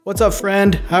What's up,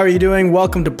 friend? How are you doing?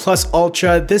 Welcome to Plus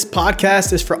Ultra. This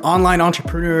podcast is for online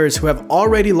entrepreneurs who have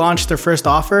already launched their first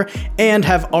offer and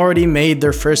have already made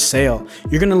their first sale.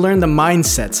 You're going to learn the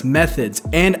mindsets, methods,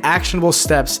 and actionable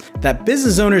steps that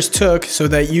business owners took so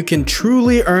that you can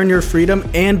truly earn your freedom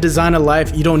and design a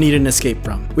life you don't need an escape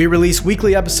from. We release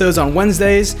weekly episodes on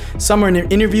Wednesdays. Some are in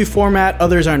an interview format,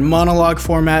 others are in monologue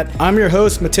format. I'm your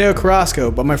host, Mateo Carrasco,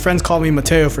 but my friends call me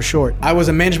Mateo for short. I was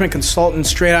a management consultant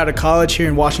straight out of college here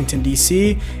in Washington,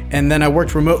 D.C., and then I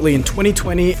worked remotely in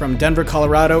 2020 from Denver,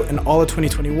 Colorado, and all of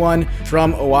 2021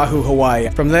 from Oahu, Hawaii.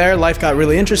 From there, life got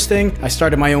really interesting. I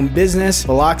started my own business,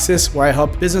 Veloxis, where I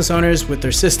help business owners with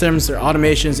their systems, their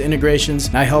automations, integrations,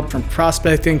 and I help from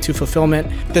prospecting to fulfillment.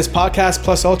 This podcast,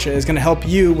 Plus Ultra, is going to help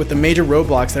you with the major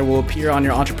roadblocks that will appear on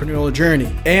your entrepreneurial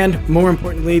journey. And more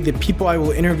importantly, the people I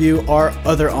will interview are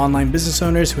other online business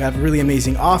owners who have really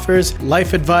amazing offers,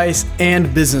 life advice,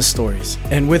 and business stories.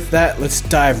 And with that, let's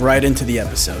dive right into the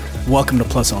episode. Welcome to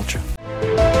Plus Ultra.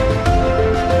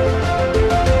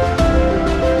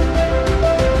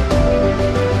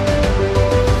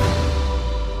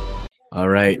 All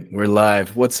right, we're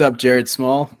live. What's up, Jared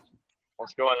Small?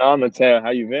 What's going on, Mateo? How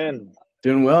you been?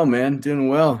 Doing well, man. Doing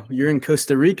well. You're in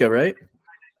Costa Rica, right?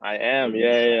 I am.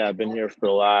 Yeah. I've been here for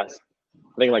the last,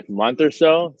 I think, like month or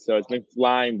so. So it's been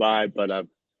flying by, but I've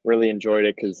really enjoyed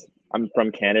it because I'm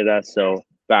from Canada. So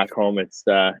back home, it's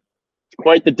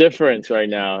quite the difference right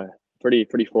now. Pretty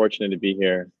fortunate to be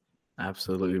here.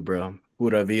 Absolutely, bro.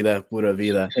 Pura vida, pura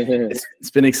vida.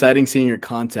 It's been exciting seeing your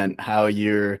content, how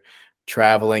you're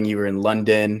traveling. You were in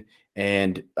London,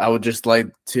 and I would just like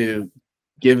to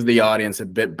give the audience a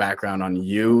bit background on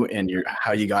you and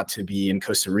how you got to be in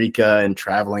Costa Rica and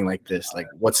traveling like this. Like,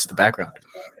 what's the background?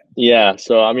 Yeah.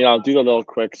 So, I mean, I'll do the little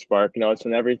quick spark notes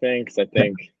and everything because I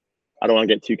think I don't want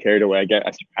to get too carried away. I get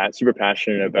super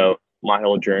passionate about my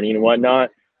whole journey and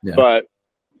whatnot. Yeah. But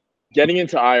getting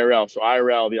into IRL, so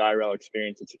the IRL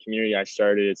experience, it's a community I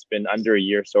started. It's been under a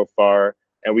year so far.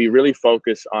 And we really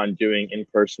focus on doing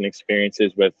in-person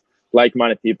experiences with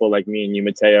like-minded people like me and you,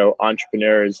 Mateo,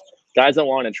 entrepreneurs, guys that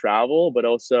want to travel, but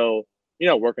also,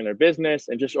 work in their business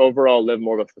and just overall live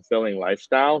more of a fulfilling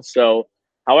lifestyle. So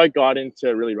how I got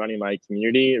into really running my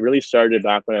community, it really started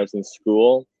back when I was in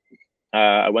school.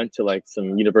 I went to like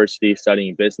some university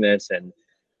studying business, and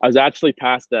I was actually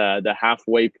past the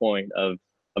halfway point of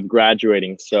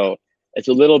graduating. So it's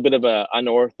a little bit of an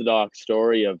unorthodox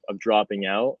story of dropping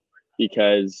out,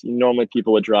 because normally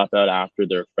people would drop out after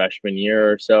their freshman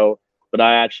year or so, but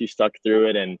I actually stuck through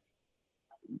it, and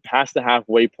past the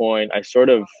halfway point, I sort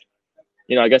of,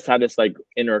 I guess had this like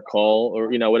inner call, or,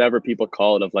 whatever people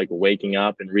call it, of like waking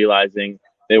up and realizing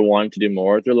they wanted to do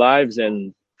more with their lives.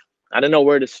 And I didn't know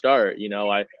where to start.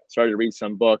 I started to read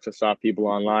some books. I saw people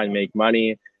online make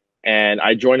money, and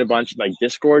I joined a bunch of like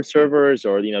Discord servers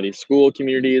or, these school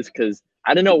communities, because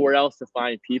I didn't know where else to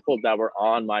find people that were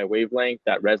on my wavelength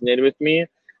that resonated with me.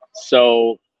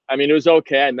 So, I mean, it was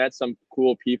okay. I met some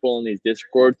cool people in these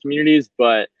Discord communities,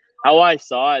 but how I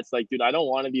saw it, it's like, dude, I don't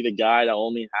want to be the guy that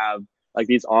only have like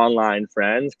these online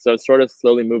friends. So it's sort of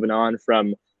slowly moving on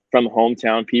from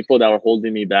hometown people that were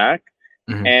holding me back.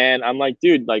 Mm-hmm. And I'm like,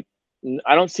 dude, like,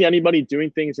 I don't see anybody doing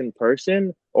things in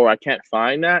person, or I can't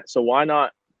find that. So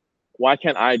why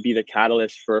can't I be the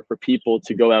catalyst for people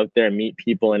to go out there and meet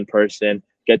people in person,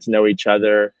 get to know each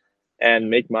other, and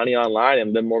make money online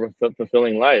and live more of a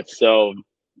fulfilling life? So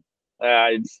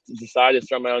I decided to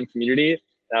start my own community.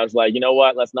 And I was like, you know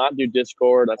what? Let's not do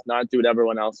Discord. Let's not do what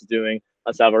everyone else is doing.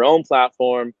 Let's have our own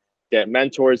platform, get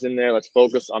mentors in there. Let's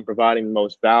focus on providing the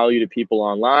most value to people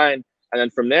online. And then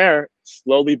from there,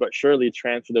 slowly but surely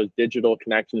transfer those digital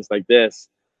connections like this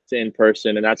to in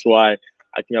person. And that's why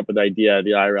I came up with the idea of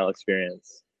the IRL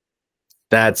experience.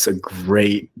 That's a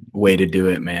great way to do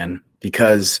it, man,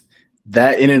 because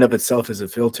that in and of itself is a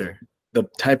filter. The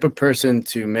type of person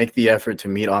to make the effort to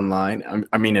meet online,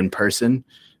 in person,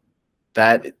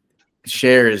 that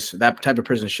type of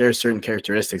person shares certain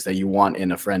characteristics that you want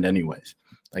in a friend anyways.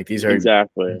 Like, these are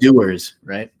exactly doers,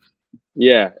 right?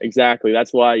 Yeah, exactly.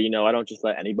 That's why, I don't just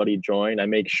let anybody join. I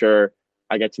make sure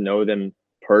I get to know them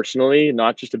personally,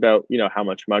 not just about, how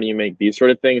much money you make, these sort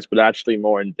of things, but actually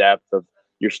more in depth of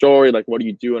your story. Like, what do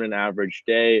you do on an average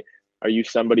day? Are you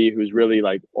somebody who's really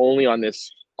like only on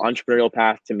this entrepreneurial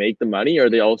path to make the money? Or are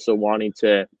they also wanting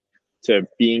to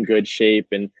be in good shape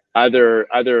and other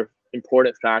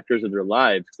important factors of their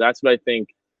lives? Because that's what I think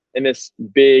in this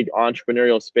big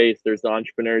entrepreneurial space, there's the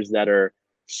entrepreneurs that are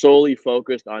solely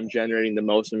focused on generating the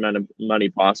most amount of money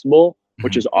possible,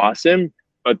 which is awesome,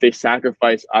 but they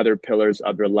sacrifice other pillars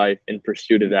of their life in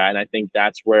pursuit of that. And I think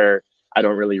that's where I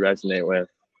don't really resonate with.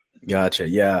 Gotcha.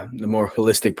 Yeah, the more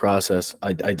holistic process.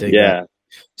 I dig that. Yeah,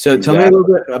 So tell me a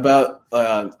exactly. little bit about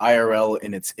IRL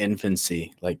in its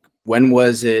infancy. Like, when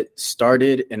was it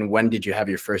started, and when did you have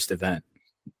your first event?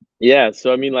 Yeah,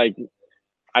 so I mean, like,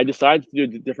 I decided to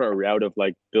do a different route of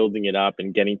like building it up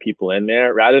and getting people in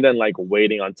there rather than like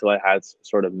waiting until I had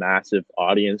sort of massive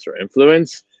audience or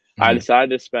influence. I Mhm. decided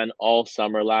to spend all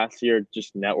summer last year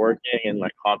just networking and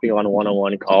like hopping on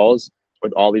one-on-one calls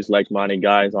with all these like-minded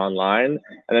guys online.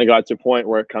 And then it got to a point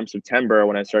where it comes September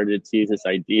when I started to tease this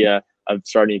idea of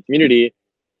starting a community,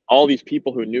 all these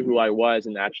people who knew who I was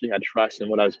and actually had trust in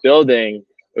what I was building,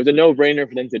 it was a no-brainer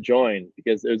for them to join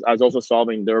because I was also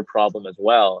solving their problem as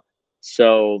well.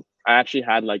 So I actually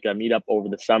had like a meetup over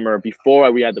the summer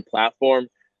before we had the platform.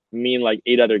 Me and like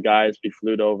 8 other guys, we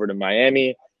flew over to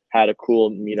Miami, had a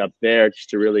cool meetup there just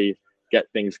to really get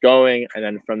things going. And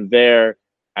then from there,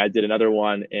 I did another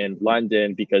one in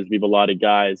London because we have a lot of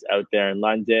guys out there in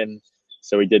London.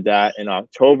 So we did that in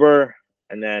October.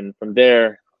 And then from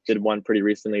there, did one pretty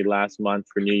recently last month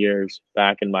for New Year's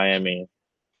back in Miami.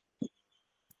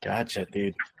 Gotcha,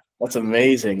 dude. That's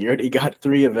amazing. You already got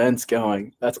 3 events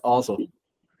going. That's awesome.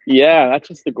 Yeah, that's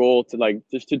just the goal to like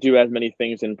just to do as many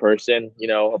things in person. You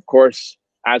know, of course,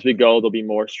 as we go, there'll be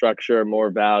more structure, more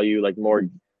value, like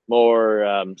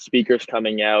more speakers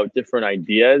coming out, different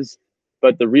ideas.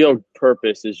 But the real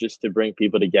purpose is just to bring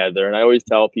people together. And I always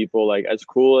tell people like, as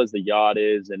cool as the yacht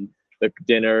is and the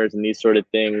dinners and these sort of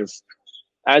things,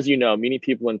 as you know, meeting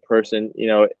people in person, you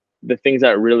know, the things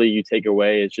that really you take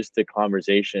away is just the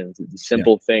conversations, the Yeah.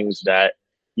 simple things that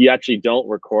you actually don't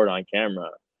record on camera.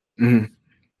 Mhm.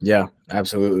 Yeah,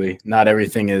 absolutely. Not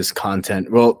everything is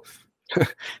content. Well,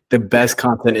 the best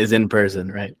content is in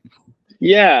person, right?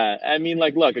 Yeah, I mean,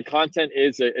 like, look, the content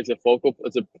is a focal,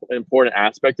 it's an important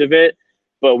aspect of it,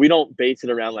 but we don't base it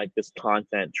around like this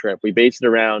content trip. We base it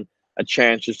around a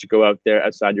chance just to go out there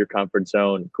outside your comfort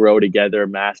zone, grow together,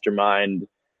 mastermind,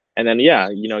 and then yeah,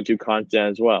 you know, do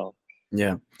content as well.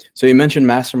 Yeah. So you mentioned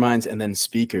masterminds and then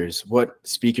speakers. What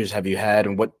speakers have you had,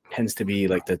 and what tends to be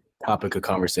like the topic of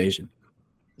conversation?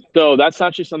 So that's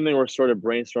actually something we're sort of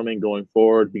brainstorming going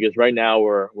forward because right now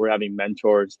we're having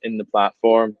mentors in the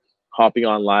platform hopping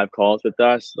on live calls with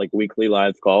us, like weekly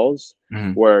live calls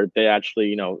Mhm. where they actually,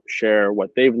 you know, share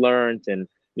what they've learned and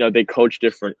you know, they coach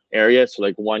different areas. So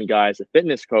like one guy's a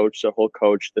fitness coach, so he'll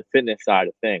coach the fitness side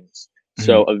of things.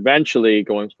 So Mhm. eventually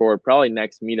going forward, probably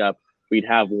next meetup, we'd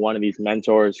have one of these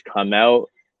mentors come out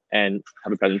and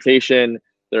have a presentation.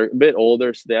 They're a bit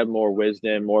older, so they have more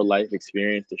wisdom, more life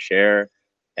experience to share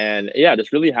and yeah,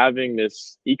 just really having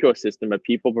this ecosystem of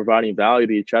people providing value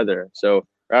to each other. So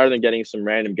rather than getting some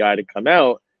random guy to come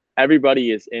out,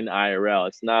 everybody is in IRL.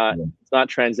 It's not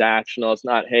transactional. It's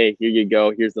not, hey, here you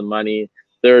go, here's the money.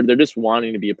 They're just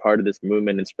wanting to be a part of this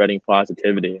movement and spreading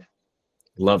positivity.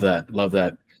 Love that. Love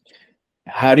that.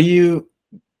 How do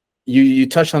you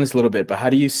touched on this a little bit, but how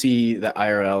do you see the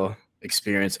IRL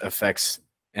experience affects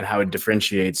and how it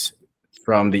differentiates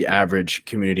from the average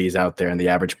communities out there and the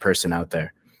average person out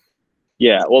there?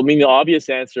 Yeah, well, I mean, the obvious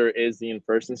answer is the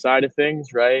in-person side of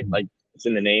things, right? Like it's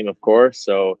in the name, of course.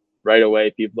 So right away,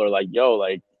 people are like, "Yo,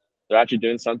 like they're actually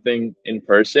doing something in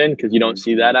person," because you don't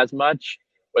see that as much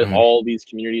with Mhm. all these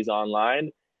communities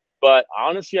online. But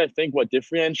honestly, I think what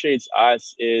differentiates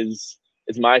us is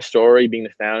my story, being the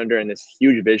founder, and this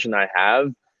huge vision I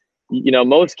have. You know,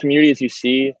 most communities you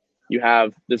see, you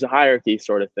have there's a hierarchy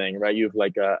sort of thing, right? You have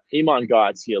like a Iman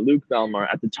Gotzi, a Luke Belmar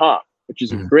at the top, which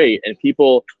is Mhm. great, and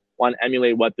people want to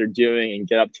emulate what they're doing and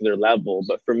get up to their level.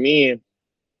 But for me,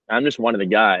 I'm just one of the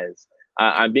guys.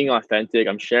 I'm being authentic.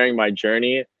 I'm sharing my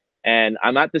journey, and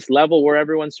I'm at this level where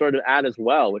everyone's sort of at as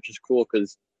well, which is cool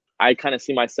because I kind of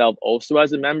see myself also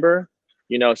as a member.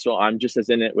 You know, so I'm just as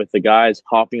in it with the guys,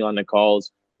 hopping on the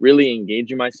calls, really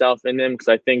engaging myself in them because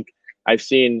I think I've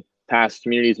seen past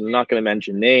communities. I'm not going to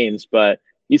mention names, but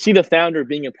you see the founder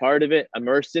being a part of it,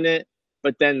 immersed in it,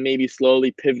 but then maybe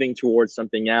slowly pivoting towards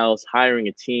something else, hiring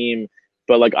a team.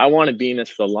 But like I want to be in this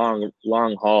for the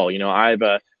long haul. You know, I have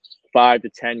a 5 to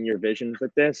 10 year vision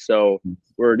with this. So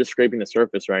we're just scraping the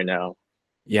surface right now.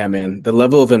 Yeah, man. The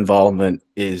level of involvement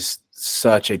is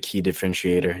such a key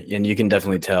differentiator. And you can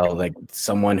definitely tell like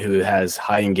someone who has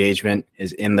high engagement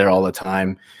is in there all the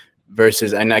time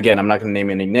versus, and again, I'm not going to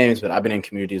name any names, but I've been in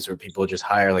communities where people just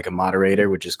hire like a moderator,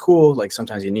 which is cool. Like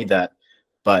sometimes you need that.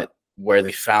 But where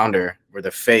the founder, where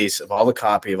the face of all the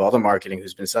copy, of all the marketing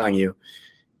who's been selling you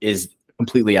is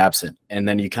completely absent. And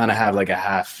then you kind of have like a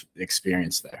half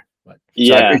experience there. But so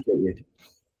I Yeah. appreciate you.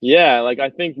 Yeah. Like I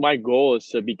think my goal is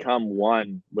to become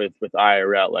one with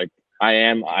IRL. Like I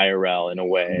am IRL in a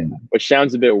way, which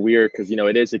sounds a bit weird because, you know,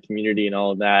 it is a community and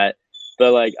all of that.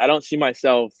 but like I don't see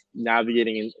myself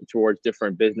navigating towards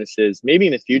different businesses maybe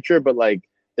in the future, but like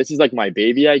this is like my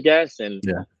baby, I guess, and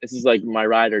Yeah. this is like my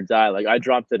ride or die. Like I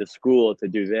dropped out of school to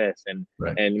do this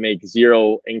Right. and make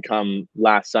zero income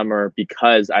last summer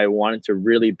because I wanted to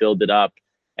really build it up,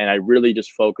 and I really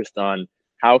just focused on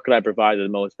how could I provide the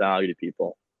most value to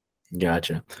people.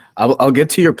 Gotcha. I'll get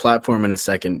to your platform in a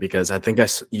second, because I think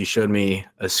you showed me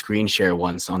a screen share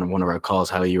once on one of our calls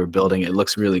how you were building it. It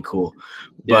looks really cool.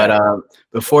 But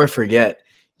before I forget,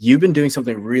 you've been doing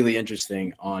something really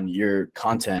interesting on your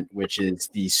content, which is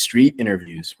the street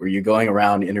interviews, where you're going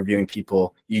around interviewing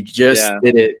people. You just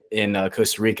did it in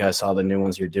Costa Rica. I saw the new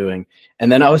ones you're doing. And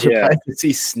then I was surprised to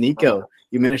see Sneako.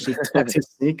 You managed to talk to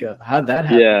Sneako. How'd that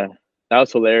happen? Yeah, that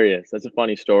was hilarious. That's a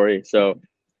funny story. So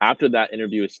after that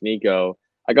interview with Sneako,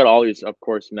 I got all these, of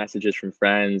course, messages from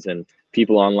friends and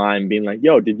people online being like,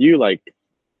 yo, did you like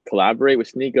collaborate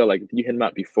with Sneako? Like, did you hit him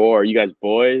up before? Are you guys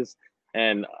boys?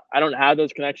 And I don't have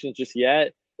those connections just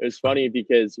yet. It was funny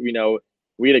because, you know,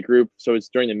 we had a group. So it's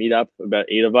during the meetup, about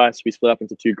 8 of us. We split up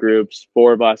into 2 groups.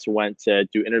 4 of us went to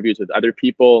do interviews with other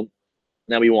people.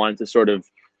 Now we wanted to sort of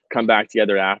come back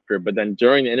together after. But then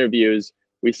during the interviews,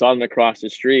 we saw them across the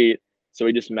street. So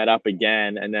we just met up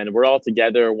again, and then we're all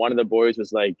together. One of the boys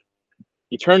was like,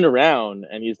 he turned around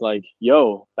and he's like,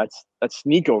 yo, that's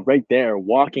Sneako right there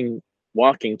walking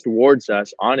towards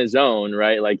us on his own,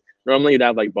 right? Like normally you'd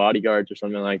have like bodyguards or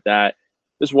something like that.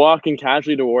 Just walking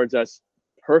casually towards us,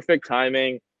 perfect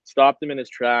timing, stopped him in his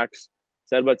tracks,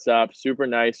 said what's up, super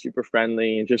nice, super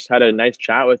friendly, and just had a nice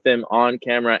chat with him on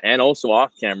camera and also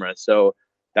off camera. So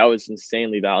that was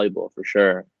insanely valuable for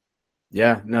sure.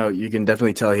 Yeah, no, you can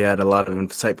definitely tell he had a lot of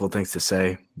insightful things to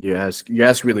say. You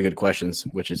ask really good questions,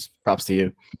 which is props to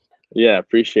you. Yeah,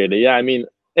 appreciate it. Yeah, I mean,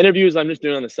 interviews I'm just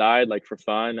doing on the side, like for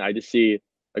fun. I just see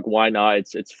like why not?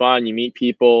 It's fun. You meet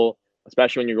people,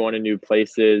 especially when you're going to new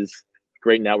places.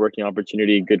 Great networking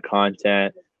opportunity, good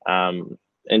content, and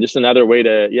just another way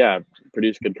to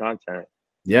produce good content.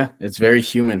 Yeah, it's very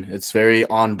human. It's very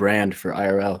on brand for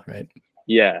IRL, right?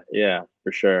 Yeah,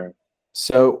 for sure.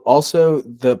 So also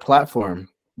the platform,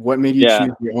 what made you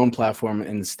choose your own platform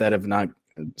instead of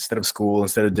school,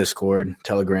 instead of Discord,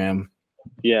 Telegram?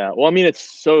 Yeah, well, I mean,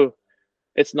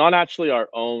 it's not actually our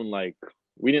own, like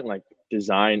we didn't like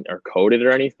design or code it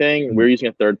or anything. We're using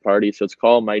a third party, so it's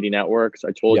called Mighty Networks.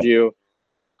 I told you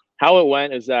how it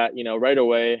went is that, you know, right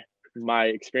away my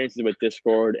experiences with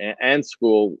Discord and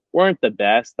school weren't the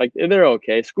best. Like they're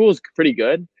okay. School's pretty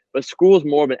good, but school is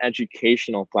more of an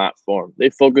educational platform. They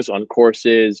focus on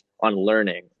courses, on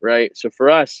learning, right? So for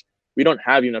us, we don't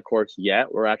have even a course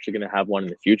yet. We're actually going to have one in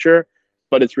the future,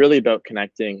 but it's really about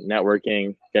connecting,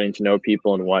 networking, getting to know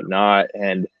people and whatnot.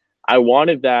 And I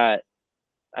wanted that,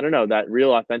 I don't know, that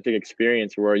real authentic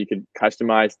experience where you could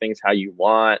customize things how you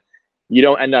want. You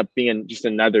don't end up being just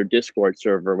another Discord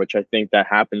server, which I think that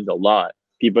happens a lot.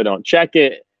 People don't check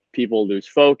it. People lose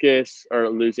focus or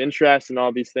lose interest in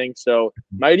all these things. So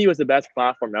Mighty was the best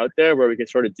platform out there where we could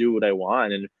sort of do what I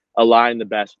want and align the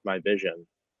best with my vision.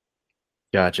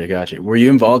 Gotcha. Were you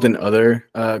involved in other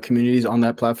communities on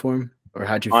that platform, or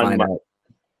how'd you find out?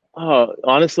 Oh,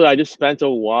 honestly, I just spent a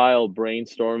while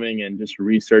brainstorming and just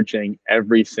researching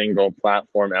every single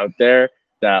platform out there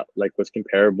that like was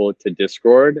comparable to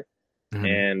Discord,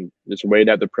 and just weighed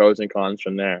out the pros and cons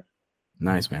from there.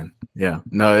 Nice, man. Yeah,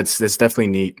 no, it's definitely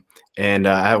neat. And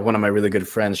I have one of my really good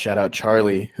friends, shout out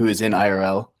Charlie, who is in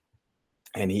IRL,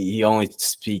 and he only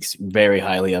speaks very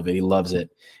highly of it. He loves it.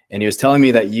 And he was telling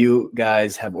me that you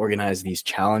guys have organized these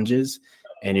challenges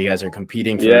and you guys are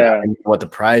competing for what the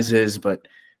prize is. But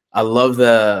I love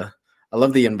the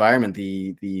environment,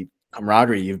 the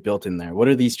camaraderie you've built in there. What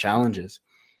are these challenges?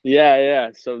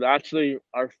 Yeah. So actually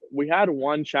we had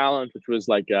one challenge, which was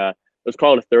like it was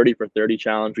called a 30 for 30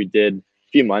 challenge we did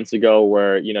a few months ago,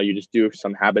 where, you know, you just do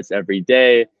some habits every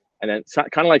day, and then it's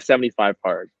kind of like 75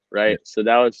 hard, right? So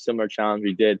that was a similar challenge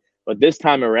we did. But this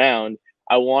time around,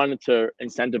 I wanted to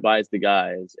incentivize the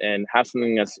guys and have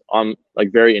something that's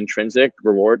like very intrinsically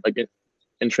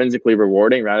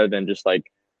rewarding rather than just like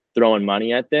throwing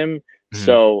money at them.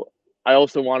 So I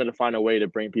also wanted to find a way to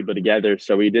bring people together.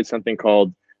 So we did something called,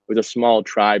 it was a small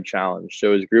tribe challenge.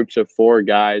 So it was groups of 4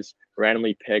 guys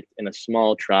randomly picked in a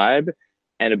small tribe,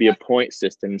 and it'd be a point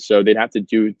system. So they'd have to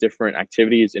do different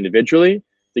activities individually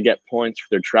to get points for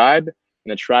their tribe.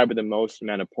 And the tribe with the most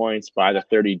amount of points by the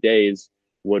 30 days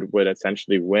would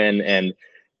essentially win. And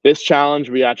this challenge,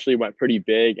 we actually went pretty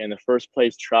big, and the first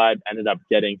place tribe ended up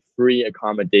getting free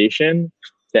accommodation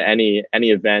to any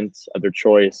event of their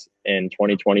choice in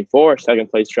 2024. Second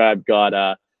place tribe got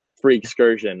a free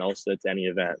excursion also to any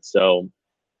event. So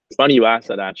it's funny you asked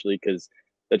that, actually, because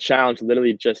the challenge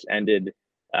literally just ended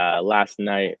last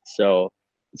night. So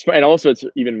and also it's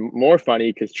even more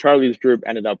funny because Charlie's group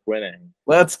ended up winning.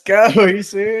 Let's go. Are you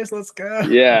serious? Let's go.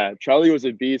 Yeah, Charlie was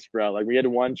a beast, bro. Like we had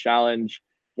one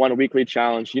weekly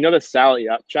challenge. You know the Sally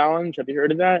Up challenge? Have you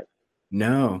heard of that?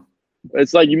 No.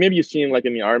 It's like you've seen like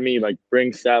in the army, like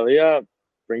bring Sally up,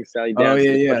 bring Sally down. Oh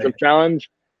yeah, push-up challenge.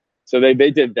 So they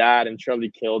did that, and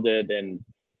Charlie killed it, and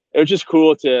it was just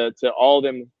cool to all of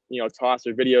them, toss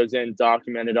their videos in,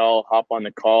 document it all, hop on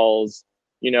the calls.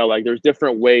 Like there's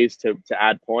different ways to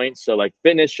add points. So like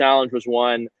fitness challenge was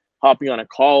one, hopping on a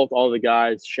call with all the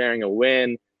guys, sharing a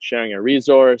win, sharing a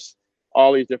resource,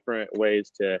 all these different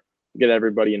ways to get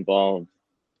everybody involved.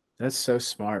 That's so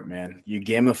smart, man. You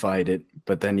gamified it,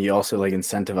 but then you also like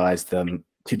incentivized them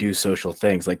to do social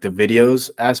things, like the videos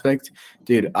aspect.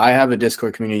 Dude, I have a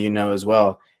Discord community, as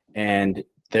well, and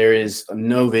there is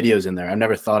no videos in there. I've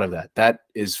never thought of that. That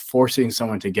is forcing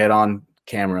someone to get on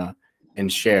camera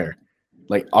and share,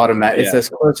 like automatic. Yeah. It's as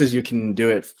close as you can do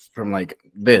it from like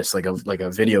this, like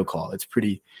a video call.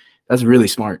 That's really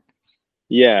smart.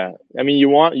 Yeah, I mean, you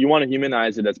want to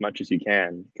humanize it as much as you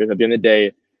can, because at the end of the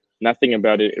day, nothing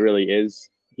about it really is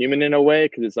human in a way,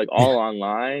 because it's like all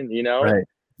online, Right.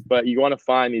 But you want to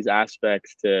find these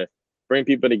aspects to bring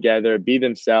people together, be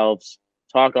themselves,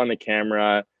 talk on the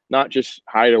camera, not just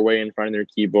hide away in front of their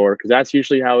keyboard, because that's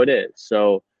usually how it is.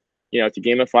 So, to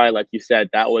gamify, like you said,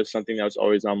 that was something that was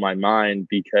always on my mind,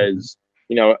 because,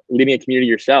 leading a community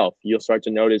yourself, you'll start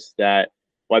to notice that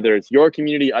whether it's your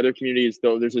community, other communities,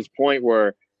 though, there's this point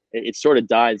where it sort of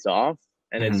dies off,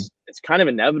 and it's kind of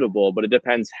inevitable, but it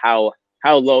depends how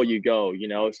low you go,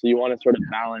 so you want to sort of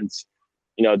balance,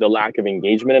 the lack of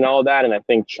engagement and all that. And I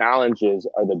think challenges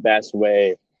are the best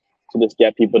way to just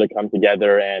get people to come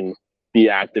together and be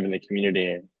active in the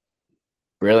community.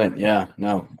 Brilliant. Yeah,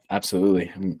 no,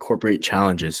 absolutely. Incorporate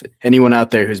challenges. Anyone out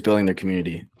there who's building their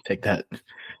community, take that.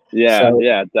 Yeah,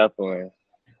 yeah, definitely.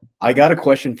 I got a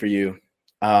question for you.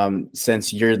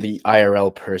 Since you're the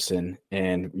IRL person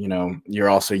and you're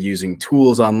also using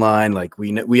tools online, like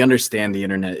we understand the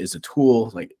internet is a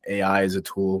tool, like AI is a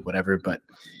tool, whatever, but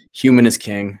human is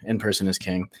king, in person is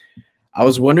king. I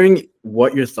was wondering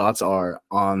what your thoughts are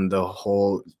on the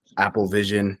whole Apple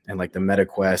Vision and like the Meta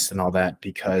Quest and all that,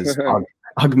 because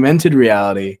augmented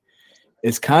reality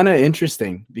is kind of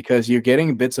interesting, because you're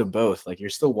getting bits of both. Like you're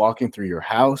still walking through your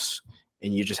house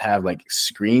and you just have like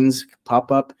screens pop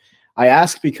up. I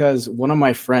asked because one of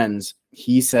my friends,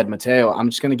 he said, Mateo, I'm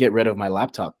just going to get rid of my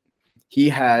laptop. He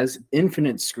has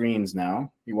infinite screens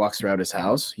now. He walks throughout his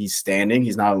house. He's standing.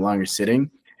 He's not longer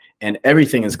sitting. And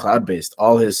everything is cloud-based.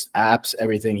 All his apps,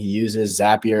 everything he uses,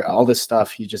 Zapier, all this stuff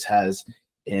he just has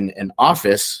in an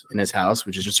office in his house,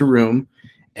 which is just a room.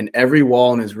 And every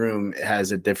wall in his room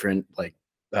has a different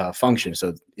function.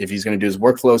 So if he's going to do his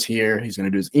workflows here, he's going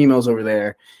to do his emails over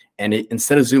there. And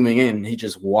instead of zooming in, he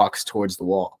just walks towards the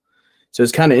wall. So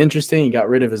it's kind of interesting. He got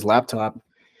rid of his laptop.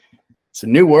 It's a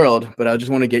new world, but I just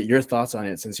want to get your thoughts on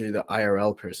it since you're the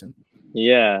IRL person.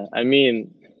 Yeah, I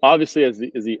mean, obviously as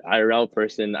the IRL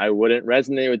person, I wouldn't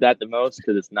resonate with that the most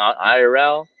because it's not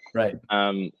IRL. Right.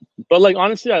 But like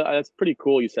honestly, that's pretty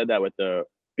cool. You said that with the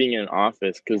being in an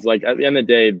office, because like at the end of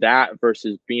the day, that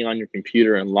versus being on your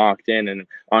computer and locked in and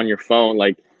on your phone,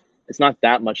 like it's not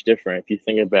that much different if you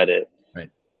think about it.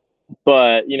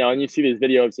 But and you see these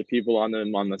videos of people on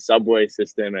the subway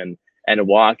system and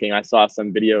walking. I saw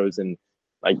some videos and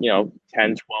 10,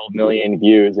 12 million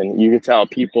views, and you can tell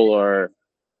people are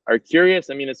curious.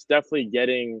 I mean, it's definitely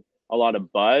getting a lot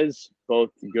of buzz, both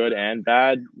good and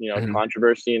bad,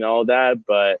 controversy and all that,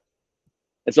 but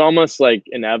it's almost like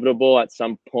inevitable at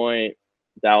some point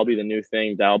that'll be the new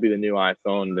thing, that'll be the new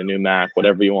iPhone, the new Mac,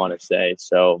 whatever you want to say.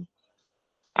 So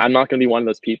I'm not going to be one of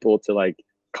those people to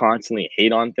constantly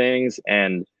hate on things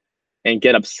and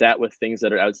get upset with things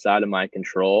that are outside of my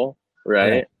control,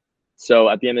 right? Yeah. So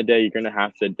at the end of the day, you're going to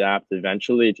have to adapt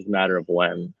eventually. It's just a matter of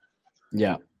when.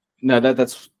 Yeah, no,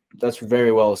 that's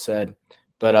very well said.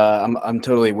 But I'm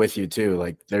totally with you too.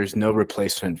 Like there's no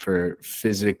replacement for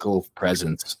physical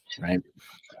presence, right?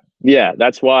 Yeah,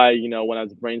 that's why, when I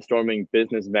was brainstorming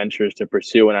business ventures to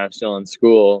pursue when I was still in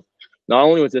school, not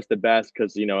only was this the best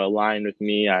because, aligned with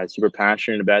me, I was super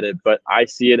passionate about it, but I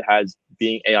see it as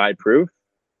being AI proof,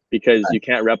 because you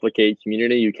can't replicate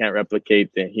community. You can't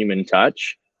replicate the human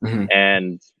touch. Mm-hmm.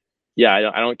 And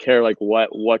yeah, I don't care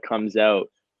what comes out.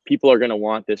 People are going to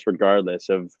want this regardless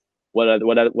of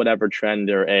whatever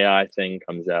trend or AI thing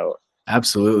comes out.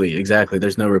 Absolutely. Exactly.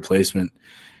 There's no replacement.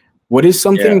 What is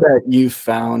something that you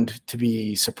found to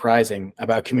be surprising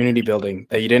about community building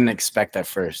that you didn't expect at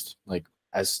first? Like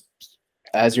as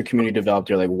your community developed,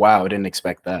 you're like, wow, I didn't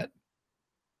expect that.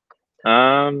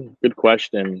 Good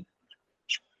question.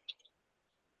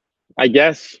 I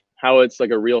guess how it's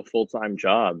like a real full-time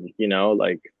job,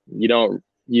 like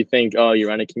you think, oh, you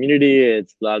run a community,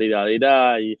 it's la di da di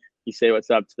da, you say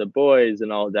what's up to the boys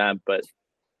and all that, but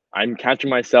I'm catching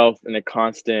myself in a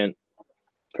constant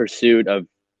pursuit of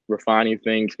refining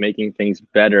things, making things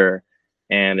better.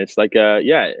 And it's like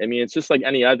it's just like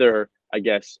any other, I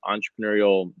guess,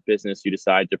 entrepreneurial business you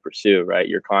decide to pursue, right?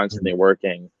 You're constantly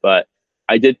working. But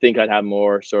I did think I'd have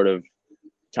more sort of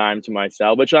time to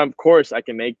myself, which of course I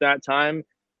can make that time,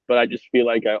 but I just feel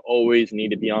like I always need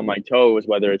to be on my toes,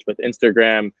 whether it's with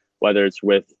Instagram, whether it's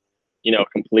with,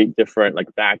 complete different like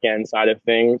back end side of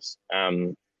things.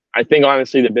 I think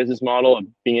honestly, the business model of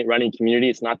running community,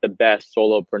 it's not the best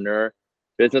solopreneur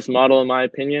business model in my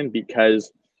opinion,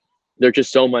 because there's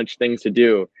just so much things to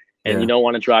do, and you don't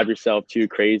want to drive yourself too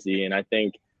crazy. And I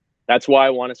think that's why I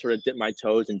want to sort of dip my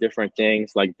toes in different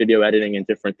things like video editing and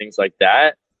different things like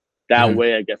that. That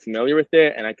way I get familiar with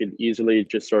it, and I could easily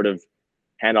just sort of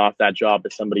hand off that job to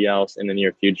somebody else in the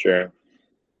near future.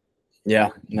 Yeah,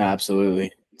 no,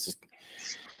 absolutely. It's just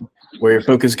where your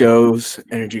focus goes,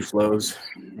 energy flows.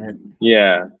 Right?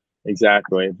 Yeah,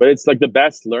 exactly. But it's like the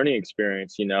best learning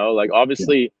experience, like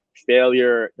obviously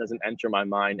failure doesn't enter my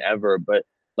mind ever, but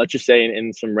let's just say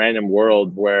in some random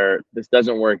world where this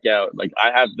doesn't work out, like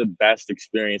I have the best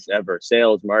experience ever.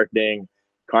 Sales, marketing,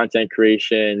 content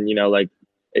creation, like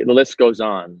the list goes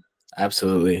on.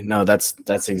 Absolutely. No, that's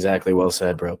exactly well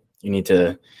said, bro. You need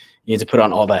to put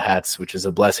on all the hats, which is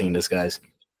a blessing in disguise.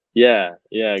 Yeah,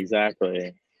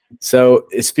 exactly. So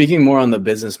speaking more on the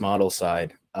business model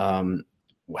side,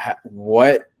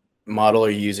 what model are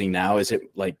you using now? Is it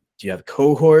like, do you have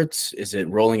cohorts? Is it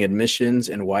rolling admissions?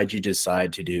 And why'd you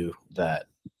decide to do that?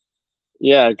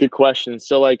 Yeah, good question.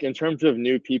 So like in terms of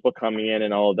new people coming in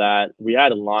and all of that, we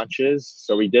had launches.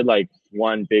 So we did like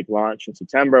one big launch in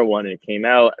September, one it came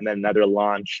out, and then another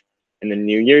launch in the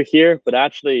new year here. But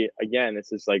actually, again,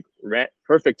 this is like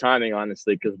perfect timing,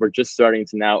 honestly, because we're just starting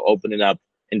to now open it up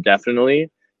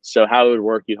indefinitely. So how it would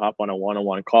work, you hop on a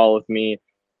one-on-one call with me.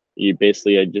 You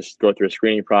basically just go through a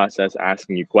screening process,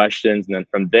 asking you questions. And then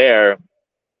from there,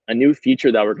 a new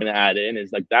feature that we're going to add in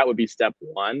is like, that would be step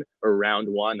one or round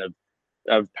one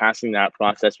of passing that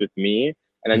process with me.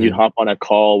 And then you'd hop on a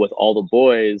call with all the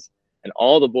boys, and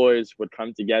all the boys would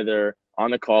come together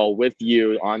on a call with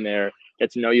you on there, get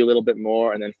to know you a little bit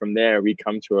more. And then from there, we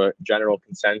come to a general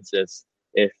consensus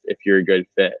if you're a good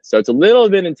fit. So it's a little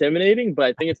bit intimidating, but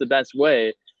I think it's the best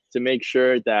way to make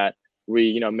sure that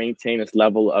we, maintain this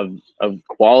level of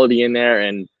quality in there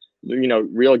and,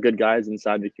 real good guys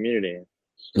inside the community.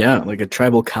 Yeah, like a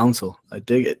tribal council. I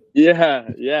dig it.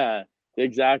 Yeah,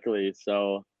 exactly.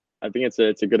 So I think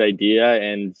it's a good idea,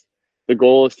 and the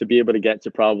goal is to be able to get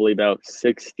to probably about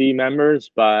 60 members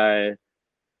by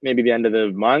maybe the end of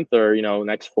the month, or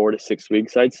next 4 to 6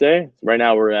 weeks, I'd say. Right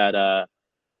now we're at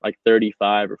like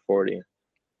 35 or 40.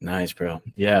 Nice, bro.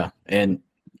 Yeah, and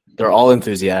they're all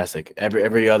enthusiastic.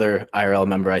 Every other IRL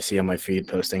member I see on my feed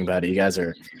posting about it, you guys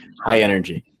are high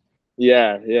energy.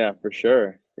 Yeah, for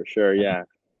sure. Yeah.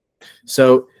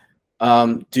 So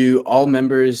do all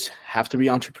members have to be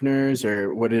entrepreneurs,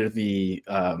 or what are the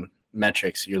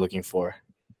metrics you're looking for?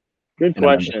 Good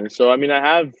question. So I mean,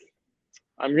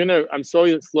 I'm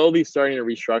slowly starting to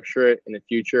restructure it in the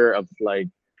future of like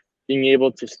being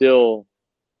able to still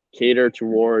cater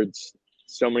towards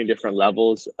so many different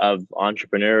levels of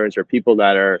entrepreneurs or people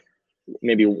that are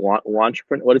maybe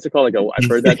entrepreneur. What is it called? Like I've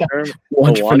heard that term.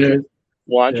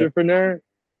 Entrepreneur.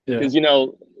 Because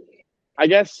I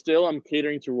guess still I'm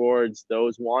catering towards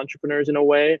those entrepreneurs in a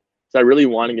way. So I really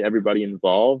want to get everybody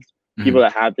involved, people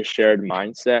that have the shared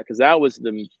mindset, because that was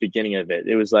the beginning of it.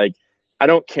 It was like, I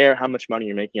don't care how much money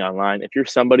you're making online. If you're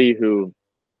somebody who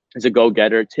is a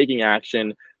go-getter, taking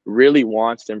action, really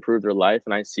wants to improve their life,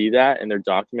 and I see that and they're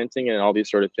documenting it and all these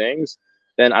sort of things,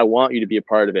 then I want you to be a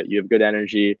part of it. You have good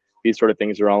energy. These sort of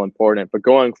things are all important. But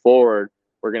going forward,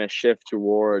 we're going to shift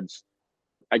towards,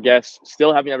 I guess,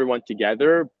 still having everyone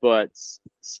together, but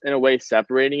in a way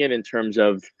separating it in terms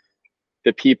of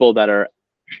the people that are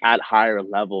at higher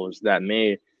levels that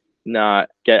may not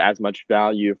get as much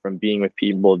value from being with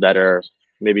people that are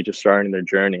maybe just starting their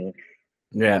journey.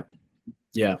 Yeah.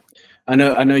 I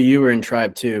know you were in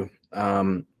Tribe too.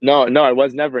 No, I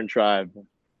was never in Tribe.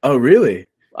 Oh, really?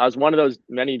 I was one of those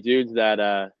many dudes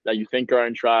that you think are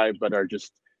in Tribe, but are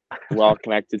just well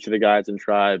connected to the guys in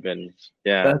Tribe. And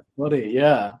yeah. That's funny.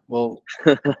 Yeah. Well,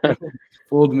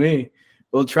 fooled me.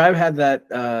 Well, Tribe had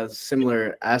that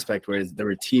similar aspect where there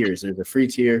were tiers. There's a free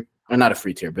tier, or not a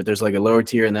free tier, but there's like a lower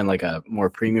tier and then like a more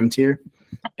premium tier.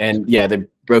 And yeah, they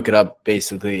broke it up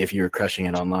basically if you were crushing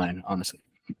it online, honestly.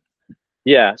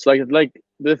 Yeah. So like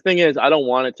the thing is, I don't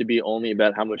want it to be only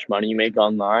about how much money you make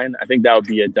online. I think that would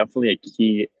be definitely a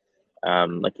key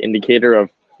like indicator of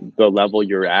the level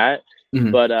you're at.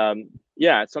 Mm-hmm. But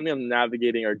yeah, it's something I'm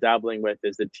navigating or dabbling with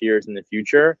is the tiers in the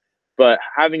future. But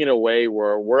having it a way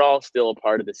where we're all still a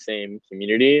part of the same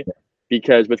community,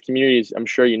 because with communities, I'm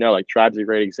sure you know, like Tribe's a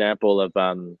great example of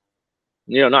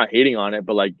not hating on it,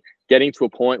 but like getting to a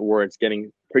point where it's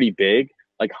getting pretty big,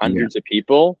 like hundreds of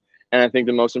people. And I think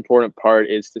the most important part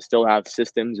is to still have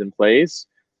systems in place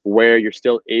where you're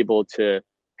still able to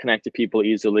connect to people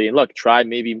easily. And look, Tribe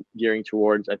maybe gearing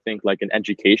towards, I think, like an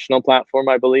educational platform,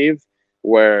 I believe,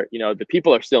 where, the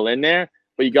people are still in there,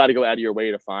 but you got to go out of your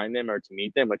way to find them or to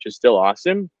meet them, which is still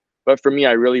awesome. But for me,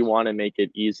 I really want to make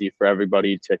it easy for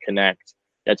everybody to connect,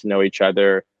 get to know each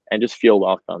other, and just feel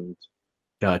welcomed.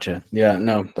 Gotcha. Yeah,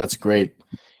 no, that's great.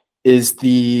 Is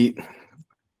the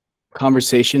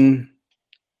conversation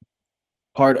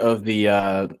part of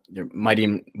the your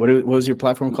Mighty, what was your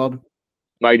platform called?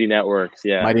 Mighty Networks,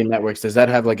 yeah. Mighty Networks. Does that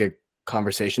have like a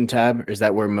conversation tab, or is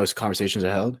that where most conversations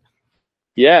are held?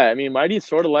 Yeah, I mean, Mighty is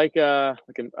sort of like our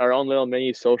own little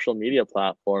mini social media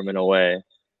platform in a way,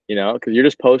 because you're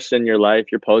just posting your life,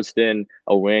 you're posting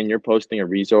a win, you're posting a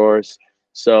resource.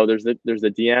 So there's the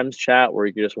DMs chat where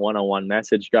you can just one-on-one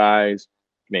message guys,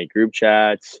 make group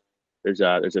chats. There's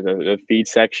a feed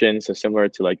section, so similar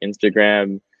to like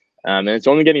Instagram, and it's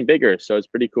only getting bigger. So it's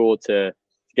pretty cool to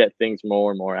get things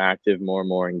more and more active, more and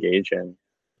more engaging.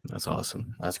 That's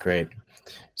awesome. That's great.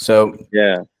 So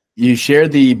yeah. You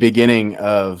shared the beginning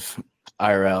of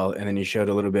IRL, and then you showed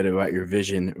a little bit about your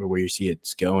vision or where you see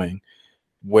it's going.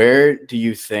 Where do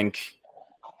you think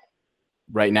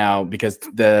right now, because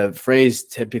the phrase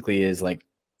typically is like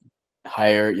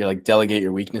delegate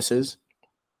your weaknesses.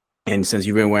 And since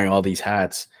you've been wearing all these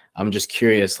hats, I'm just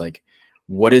curious, like,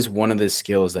 what is one of the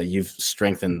skills that you've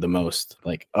strengthened the most?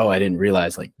 Like, oh, I didn't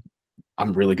realize, like,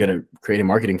 I'm really good at creating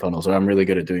marketing funnels, or I'm really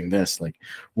good at doing this. Like,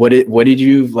 what did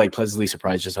you like pleasantly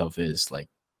surprise yourself is like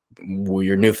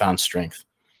your newfound strength?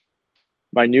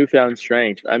 My newfound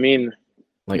strength. I mean,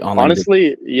 like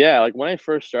honestly, yeah. Like when I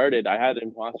first started, I had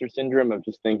imposter syndrome of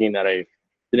just thinking that I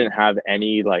didn't have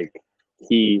any like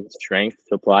key strength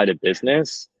to apply to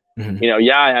business.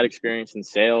 Mm-hmm. I had experience in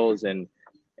sales and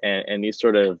these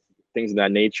sort of things of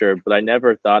that nature, but I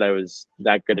never thought I was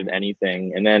that good at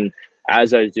anything. And then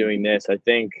as I was doing this, I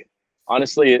think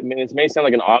honestly, it may sound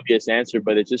like an obvious answer,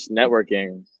 but it's just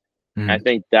networking. Mm-hmm. I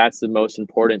think that's the most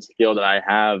important skill that I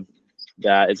have.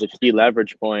 That is a key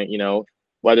leverage point.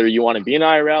 Whether you want to be an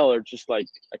IRL or just like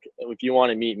if you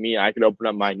want to meet me, I could open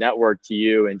up my network to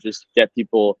you and just get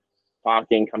people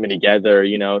talking, coming together.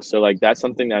 So like that's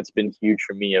something that's been huge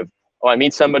for me. I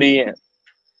meet somebody,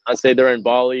 I say they're in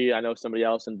Bali, I know somebody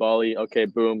else in Bali. Okay,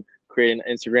 boom, create an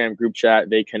Instagram group chat,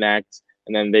 they connect,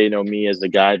 and then they know me as the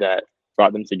guy that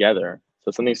brought them together. So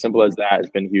something simple as that has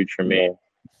been huge for me.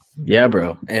 Yeah,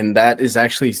 bro. And that is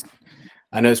actually,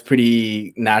 I know it's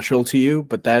pretty natural to you,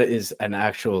 but that is an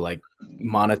actual like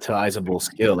monetizable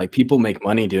skill. Like people make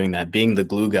money doing that, being the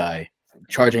glue guy,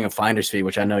 charging a finder's fee,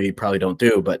 which I know you probably don't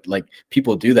do, but like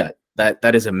people do that.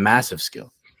 That is a massive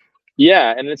skill.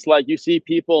 Yeah. And it's like you see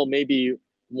people maybe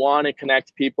want to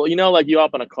connect people, like you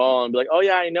up on a call and be like, oh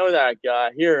yeah, I know that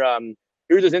guy.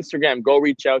 Here's his Instagram, go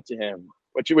reach out to him,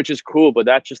 which is cool, but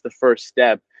that's just the first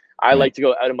step. I like to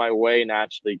go out of my way and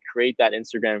actually create that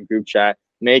Instagram group chat,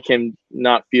 make him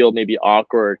not feel maybe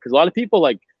awkward. Because a lot of people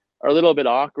like are a little bit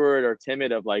awkward or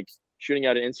timid of like shooting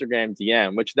out an Instagram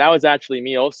DM, which that was actually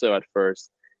me also at first.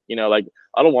 Like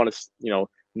I don't want to,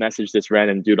 message this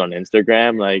random dude on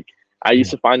Instagram. Like I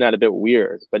used to find that a bit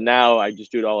weird, but now I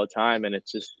just do it all the time. And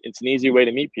it's an easy way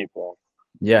to meet people.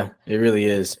 Yeah, it really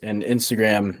is. And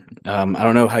Instagram, I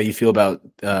don't know how you feel about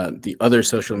the other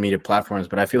social media platforms,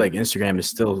 but I feel like Instagram is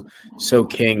still so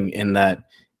king in that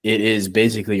it is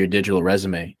basically your digital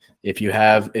resume. If you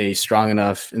have a strong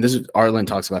enough, and this is Arlen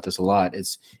talks about this a lot,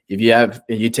 it's if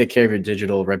you take care of your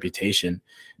digital reputation,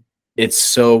 it's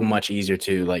so much easier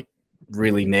to like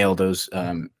really nail those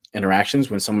interactions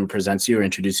when someone presents you or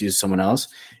introduces you to someone else,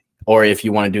 or if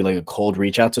you want to do like a cold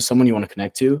reach out to someone you want to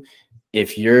connect to.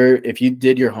 If you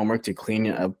did your homework to clean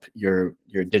up your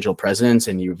digital presence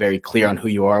and you're very clear on who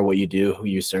you are, what you do, who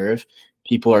you serve,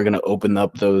 people are going to open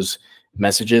up those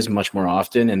messages much more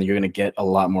often, and you're going to get a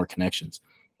lot more connections.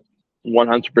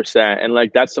 100%. And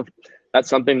like that's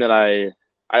something that I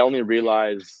only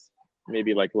realized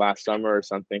maybe like last summer or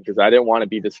something, because I didn't want to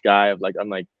be this guy of like, I'm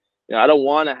like, I don't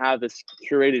want to have this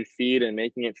curated feed and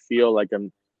making it feel like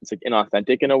it's like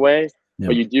inauthentic in a way.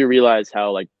 But you do realize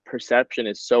how like perception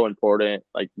is so important,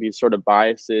 like these sort of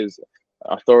biases,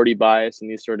 authority bias, and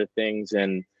these sort of things.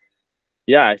 And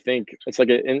yeah, I think it's like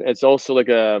it's also like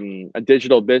a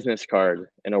digital business card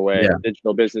in a way, a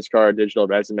digital business card, digital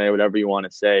resume, whatever you want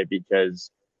to say, because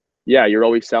yeah, you're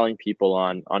always selling people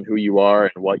on who you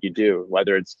are and what you do,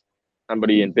 whether it's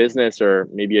somebody in business or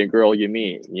maybe a girl you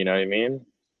meet. You know what I mean?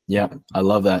 Yeah, I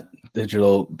love that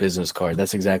digital business card.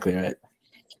 That's exactly right.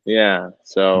 Yeah.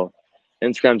 So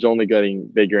Instagram's only getting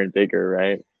bigger and bigger,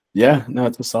 right? Yeah, no,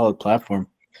 it's a solid platform.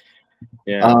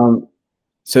 Yeah.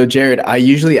 So Jared, I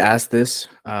usually ask this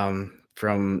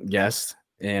from guests,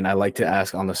 and I like to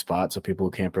ask on the spot so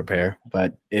people can't prepare.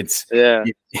 But it's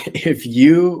if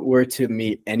you were to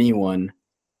meet anyone,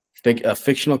 a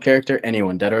fictional character,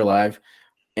 anyone dead or alive,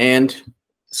 and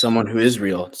someone who is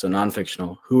real, so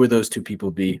non-fictional, who would those two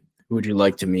people be? Who would you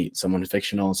like to meet? Someone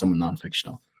fictional and someone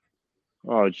non-fictional?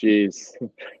 Oh, geez,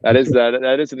 that is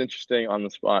an interesting on the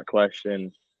spot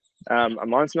question.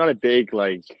 I'm honestly not a big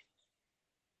like.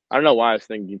 I don't know why I was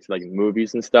thinking to like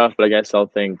movies and stuff, but I guess I'll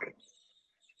think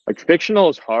like fictional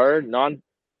is hard.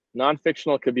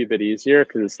 Non-fictional could be a bit easier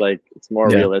because it's like it's more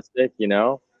realistic, you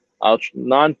know.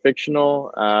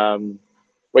 Non-fictional.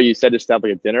 What you said, just have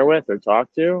like a dinner with or talk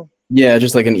to? Yeah,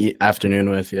 just like an afternoon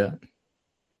with. Yeah.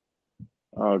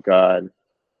 Oh God.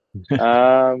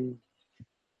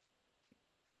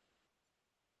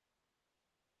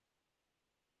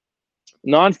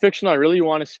 Non-fictional. I really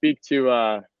want to speak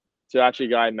to actually a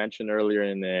guy I mentioned earlier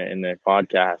in the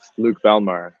podcast, Luke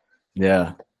Belmar.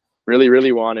 Yeah.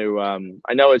 Really want to.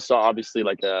 I know it's obviously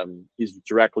like he's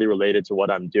directly related to what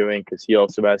I'm doing because he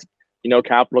also has, you know,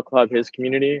 Capital Club, his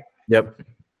community. Yep.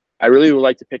 I really would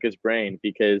like to pick his brain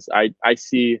because I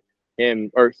see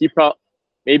him, or he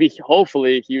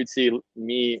hopefully he would see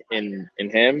me in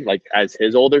him, like as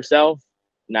his older self,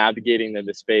 navigating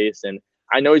the space. And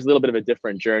I know he's a little bit of a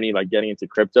different journey, like getting into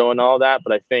crypto and all that,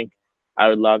 but I think I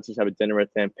would love to just have a dinner with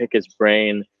him, pick his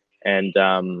brain, and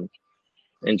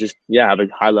just have a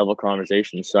high level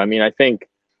conversation. So I mean, I think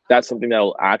that's something that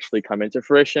will actually come into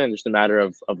fruition, just a matter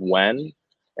of when,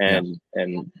 and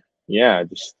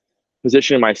just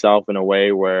positioning myself in a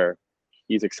way where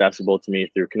he's accessible to me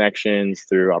through connections,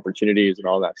 through opportunities, and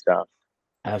all that stuff.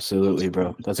 Absolutely,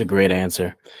 bro. That's a great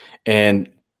answer. And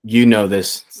you know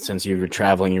this since you were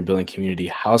traveling, you're building community,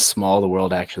 how small the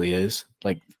world actually is.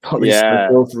 Like all these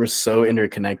circles were so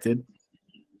interconnected.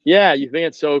 Yeah, you think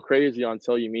it's so crazy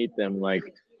until you meet them. Like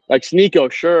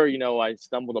Sneeko, sure, you know, I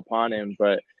stumbled upon him,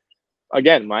 but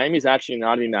again, Miami's actually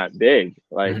not even that big.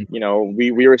 Like, you know,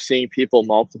 we were seeing people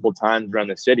multiple times around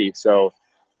the city. So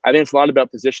I think it's a lot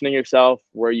about positioning yourself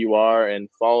where you are and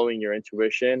following your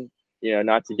intuition, you know,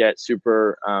 not to get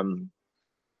super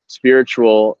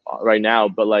spiritual right now,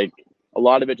 but like a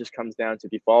lot of it just comes down to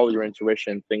if you follow your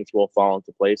intuition, things will fall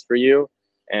into place for you.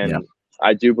 And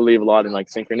I do believe a lot in like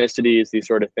synchronicities, these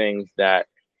sort of things that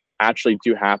actually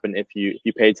do happen if you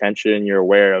pay attention and you're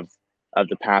aware of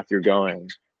the path you're going.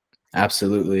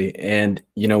 Absolutely. And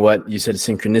you know what? You said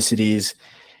synchronicities,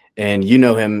 and you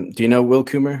know him. Do you know Will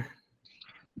Coomer?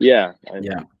 Yeah.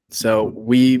 Yeah. So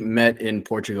we met in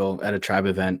Portugal at a tribe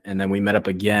event, and then we met up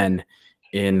again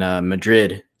in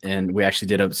Madrid, and we actually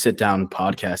did a sit-down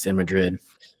podcast in Madrid.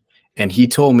 And he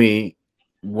told me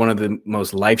one of the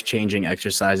most life-changing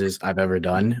exercises I've ever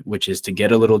done, which is to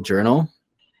get a little journal,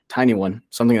 tiny one,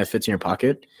 something that fits in your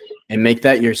pocket, and make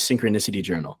that your synchronicity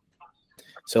journal.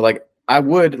 So like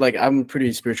I'm a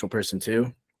pretty spiritual person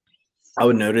too. I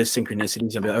would notice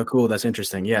synchronicities. I'd be like, oh, cool. That's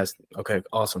interesting. Yes. Okay.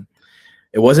 Awesome.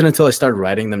 It wasn't until I started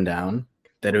writing them down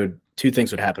that two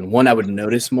things would happen. One, I would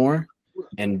notice more,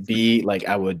 and B, like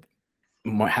I would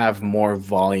have more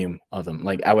volume of them.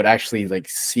 Like I would actually like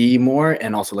see more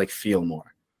and also like feel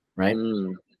more. Right.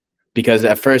 Because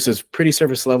at first it was pretty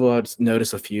surface level. I'd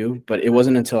notice a few, but it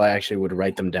wasn't until I actually would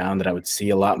write them down that I would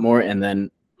see a lot more. And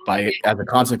then as a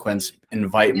consequence,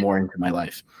 invite more into my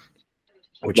life.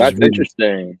 That's really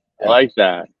interesting. I like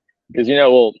that. Because, you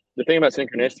know, well, the thing about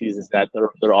synchronicities is that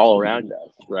they're all around us,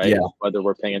 right? Yeah. Whether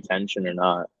we're paying attention or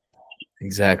not.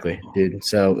 Exactly, dude.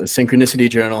 So a synchronicity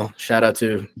journal. Shout out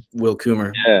to Will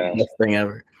Coomer. Yeah. Best thing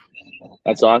ever.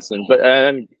 That's awesome. But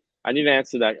and I need to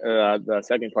answer that the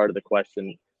second part of the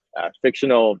question.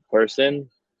 Fictional person.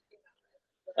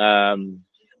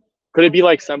 Could it be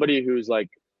like somebody who's like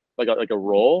a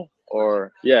role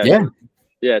or yeah,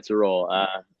 it's a role.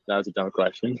 That was a dumb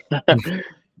question.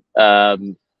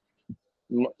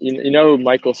 You know who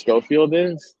Michael Scofield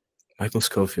is? Michael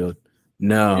Scofield.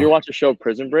 No. You watch the show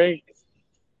Prison Break?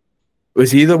 Was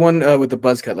he the one with the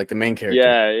buzz cut, like the main character?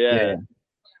 Yeah.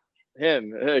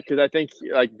 him, because I think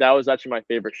like that was actually my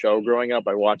favorite show growing up.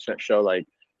 I watched that show like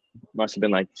must have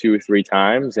been like 2 or 3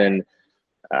 times, and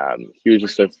he was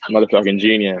just a motherfucking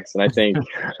genius. And I think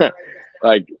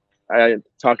like I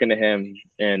talking to him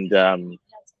and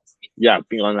yeah,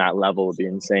 being on that level would be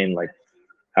insane. Like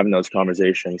having those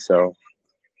conversations. So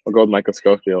I'll go with Michael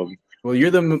Scofield. Well,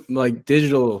 you're the like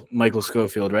digital Michael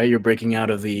Scofield, right? You're breaking out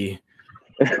of the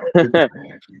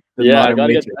yeah, I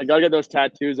gotta get those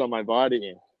tattoos on my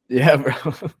body. Yeah, bro.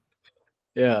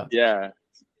 Yeah. Yeah.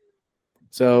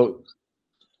 So,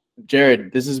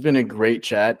 Jared, this has been a great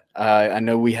chat. I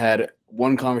know we had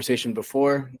one conversation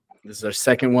before. This is our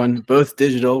second one, both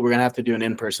digital. We're gonna have to do an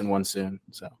in-person one soon.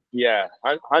 So yeah,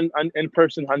 I'm in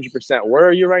person 100%. Where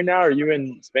are you right now? Are you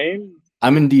in Spain?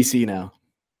 I'm in DC now.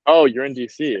 Oh, you're in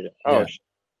DC. Oh,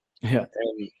 yeah.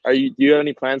 And do you have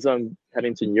any plans on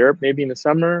heading to Europe maybe in the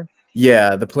summer?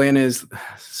 Yeah, the plan is,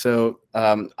 so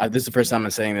this is the first time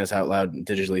I'm saying this out loud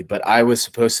digitally, but I was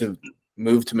supposed to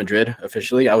move to Madrid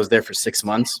officially. I was there for 6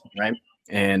 months, right?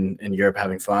 And in Europe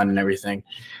having fun and everything.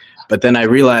 But then I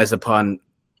realized you're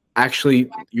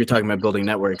talking about building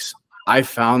networks. I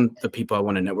found the people I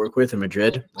want to network with in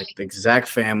Madrid, like the exact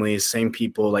families, same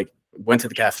people, like went to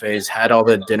the cafes, had all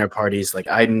the dinner parties. Like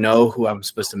I know who I'm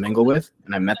supposed to mingle with,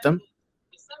 and I met them.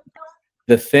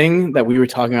 The thing that we were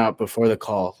talking about before the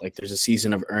call, like there's a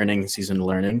season of earning, season of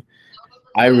learning.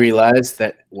 I realized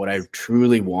that what I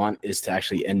truly want is to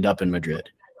actually end up in Madrid.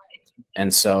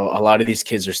 And so a lot of these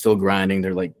kids are still grinding.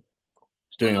 They're like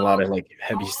doing a lot of like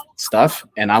heavy stuff.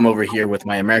 And I'm over here with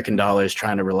my American dollars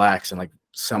trying to relax and like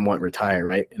somewhat retire,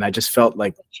 right? And I just felt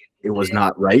like it was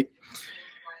not right.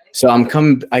 So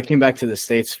I came back to the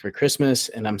States for Christmas,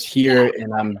 and I'm here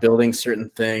and I'm building certain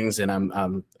things, and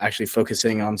I'm actually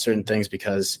focusing on certain things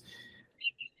because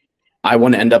I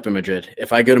want to end up in Madrid.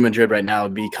 If I go to Madrid right now,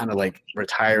 it'd be kind of like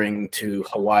retiring to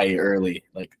Hawaii early.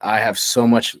 Like I have so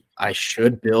much I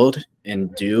should build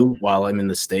and do while I'm in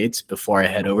the States before I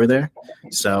head over there.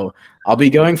 So I'll be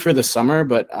going for the summer,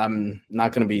 but I'm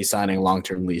not going to be signing a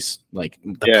long-term lease. Like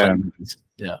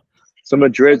yeah. So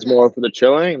Madrid's more for the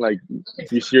chilling. Like, do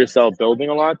you see yourself building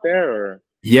a lot there, or?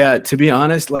 Yeah, to be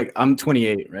honest, like I'm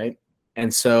 28, right?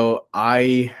 And so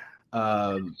I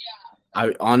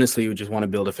honestly would just want to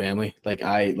build a family. Like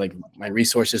my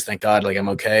resources, thank God, like I'm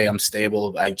okay, I'm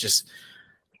stable. I just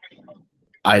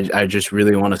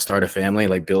really want to start a family,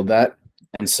 like build that.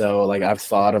 And so like I've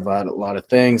thought about a lot of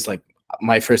things. Like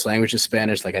my first language is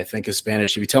Spanish. Like I think of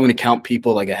Spanish. If you tell me to count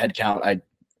people, like a head count,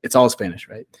 it's all Spanish,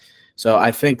 right? So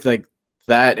I think like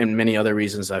that and many other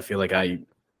reasons, I feel like I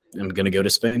am going to go to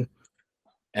Spain.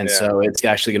 And so it's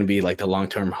actually going to be like the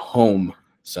long-term home.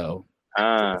 So.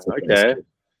 Okay.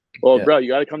 Well, bro, you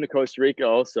got to come to Costa Rica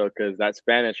also, because that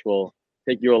Spanish will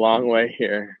take you a long way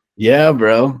here. Yeah,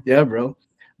 bro. Yeah, bro.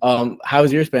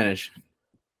 How's your Spanish?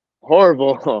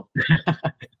 Horrible.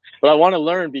 But I want to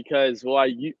learn because, well,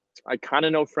 I kind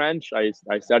of know French. I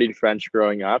studied French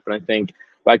growing up, and I think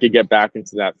if I could get back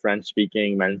into that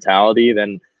French-speaking mentality,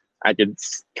 then I could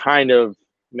kind of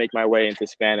make my way into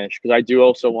Spanish, because I do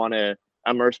also want to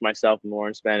immerse myself more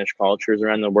in Spanish cultures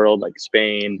around the world, like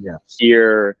Spain,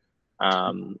 here,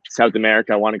 South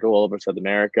America. I want to go all over South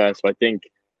America. So I think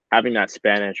having that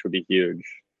Spanish would be huge.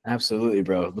 Absolutely,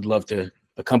 bro. Would love to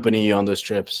accompany you on those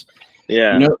trips.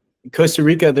 Yeah. You know, Costa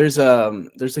Rica, there's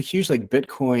a huge like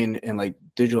Bitcoin and like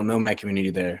digital nomad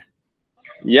community there.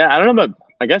 Yeah, I don't know about,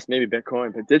 I guess maybe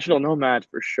Bitcoin, but digital nomad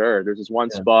for sure. There's this one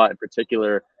spot in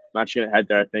particular. I'm actually gonna head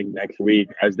there, I think, next week,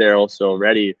 as they're also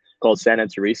already, called Santa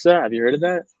Teresa. Have you heard of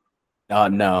that?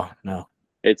 No.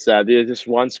 It's there's this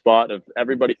one spot of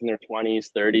everybody's in their 20s,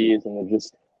 30s, and they're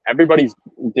just everybody's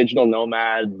digital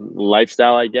nomad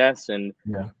lifestyle, I guess, and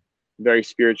very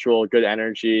spiritual, good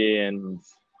energy, and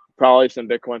probably some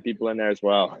Bitcoin people in there as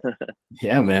well.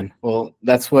 Yeah, man. Well,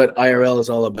 that's what IRL is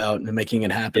all about, and making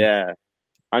it happen. Yeah,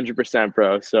 100%,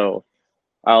 bro. So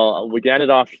we can end it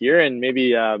off here, and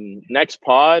maybe next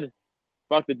pod,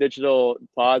 fuck the digital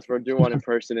pods, we're doing one in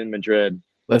person in Madrid.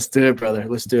 Let's do it, brother.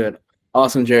 Let's do it.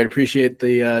 Awesome, Jared. Appreciate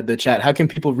the chat. How can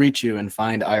people reach you and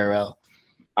find IRL?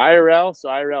 So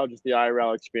IRL, just the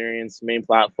IRL experience. Main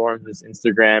platforms is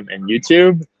Instagram and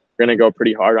YouTube. We're gonna go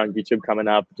pretty hard on YouTube coming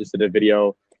up. Just did a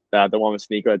video, the one with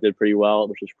Sneeko that did pretty well,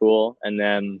 which is cool. And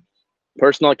then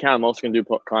personal account, I'm also gonna do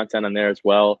content on there as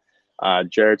well.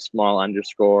 Jared Small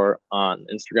 _ on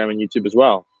Instagram and YouTube as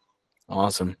well.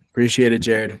 Awesome. Appreciate it,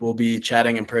 Jared. We'll be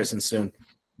chatting in person soon.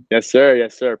 Yes, sir.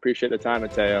 Yes, sir. Appreciate the time,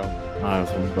 Mateo.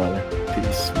 Awesome, brother.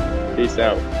 Peace. Peace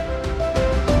out.